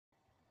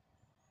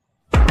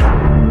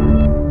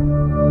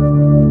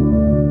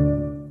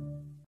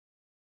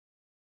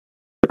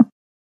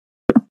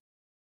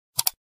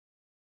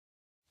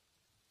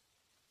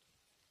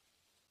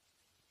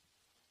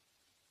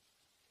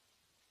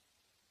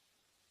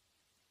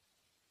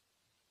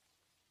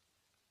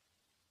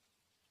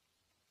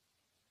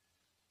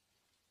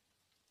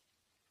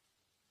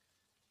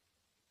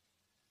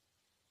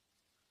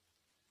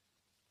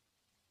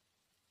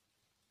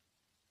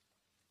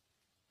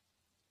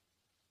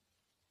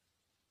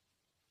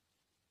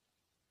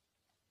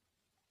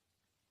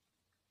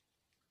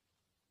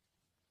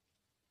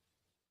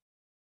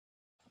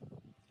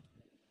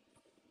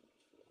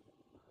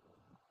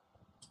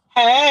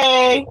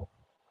Hey,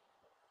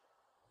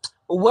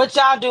 what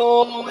y'all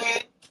doing?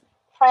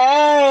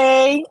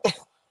 Hey.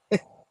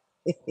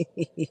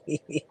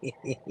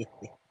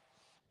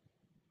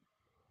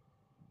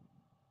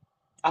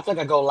 I think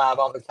I go live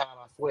all the time.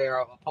 I swear,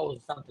 I'll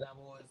post something. I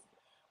was.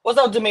 What's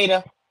up,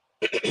 Demeter?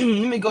 Let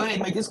me go ahead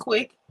and make this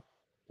quick.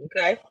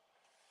 Okay.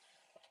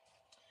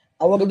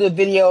 I want to do a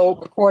video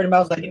recording. But I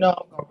was like, I'm gonna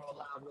roll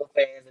live real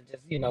fast and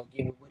just, give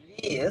it what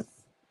it is.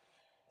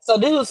 So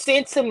this was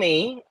sent to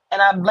me,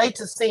 and I'm late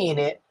to seeing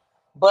it,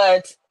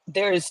 but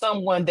there is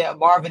someone that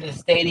Marvin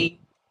is dating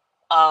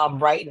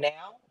right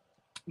now.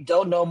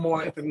 Don't know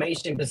more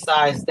information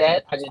besides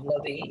that. I just know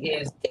that he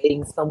is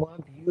dating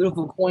someone,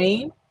 beautiful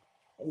queen.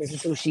 And this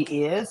is who she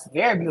is.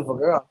 Very beautiful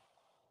girl.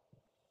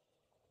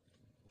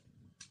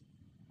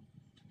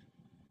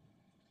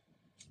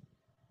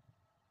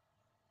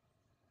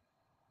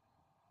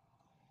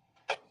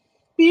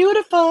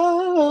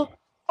 Beautiful.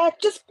 I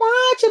just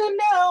want you to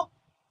know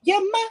you're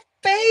my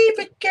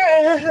favorite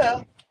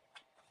girl.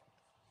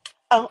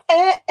 Oh,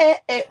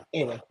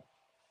 Anyway,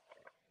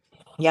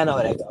 y'all know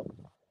how that go.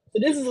 So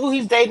this is who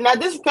he's dating. Now,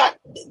 this guy,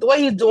 the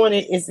way he's doing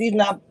it is he's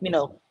not,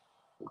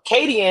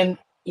 Katie and,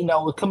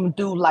 was coming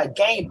through like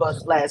game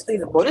busters last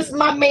season. Boy, this is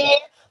my man,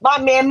 my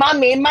man, my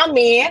man, my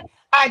man.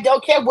 I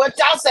don't care what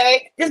y'all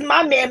say. This is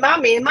my man, my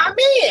man, my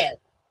man.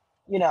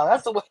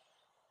 That's the way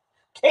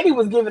Katie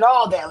was giving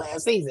all that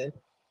last season.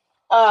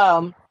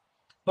 Um,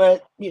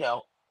 but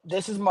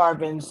this is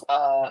Marvin's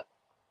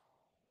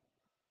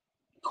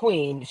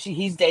queen.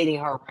 He's dating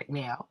her right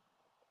now.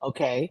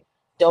 Okay.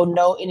 Don't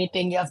know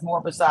anything else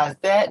more besides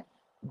that.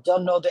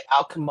 Don't know the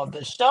outcome of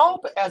the show,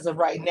 but as of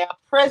right now,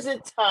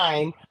 present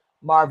time,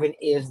 Marvin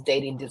is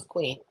dating this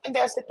queen. And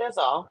that's it, that's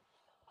all.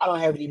 I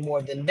don't have any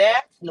more than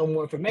that. No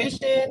more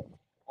information.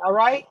 All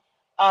right.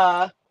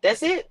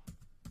 That's it.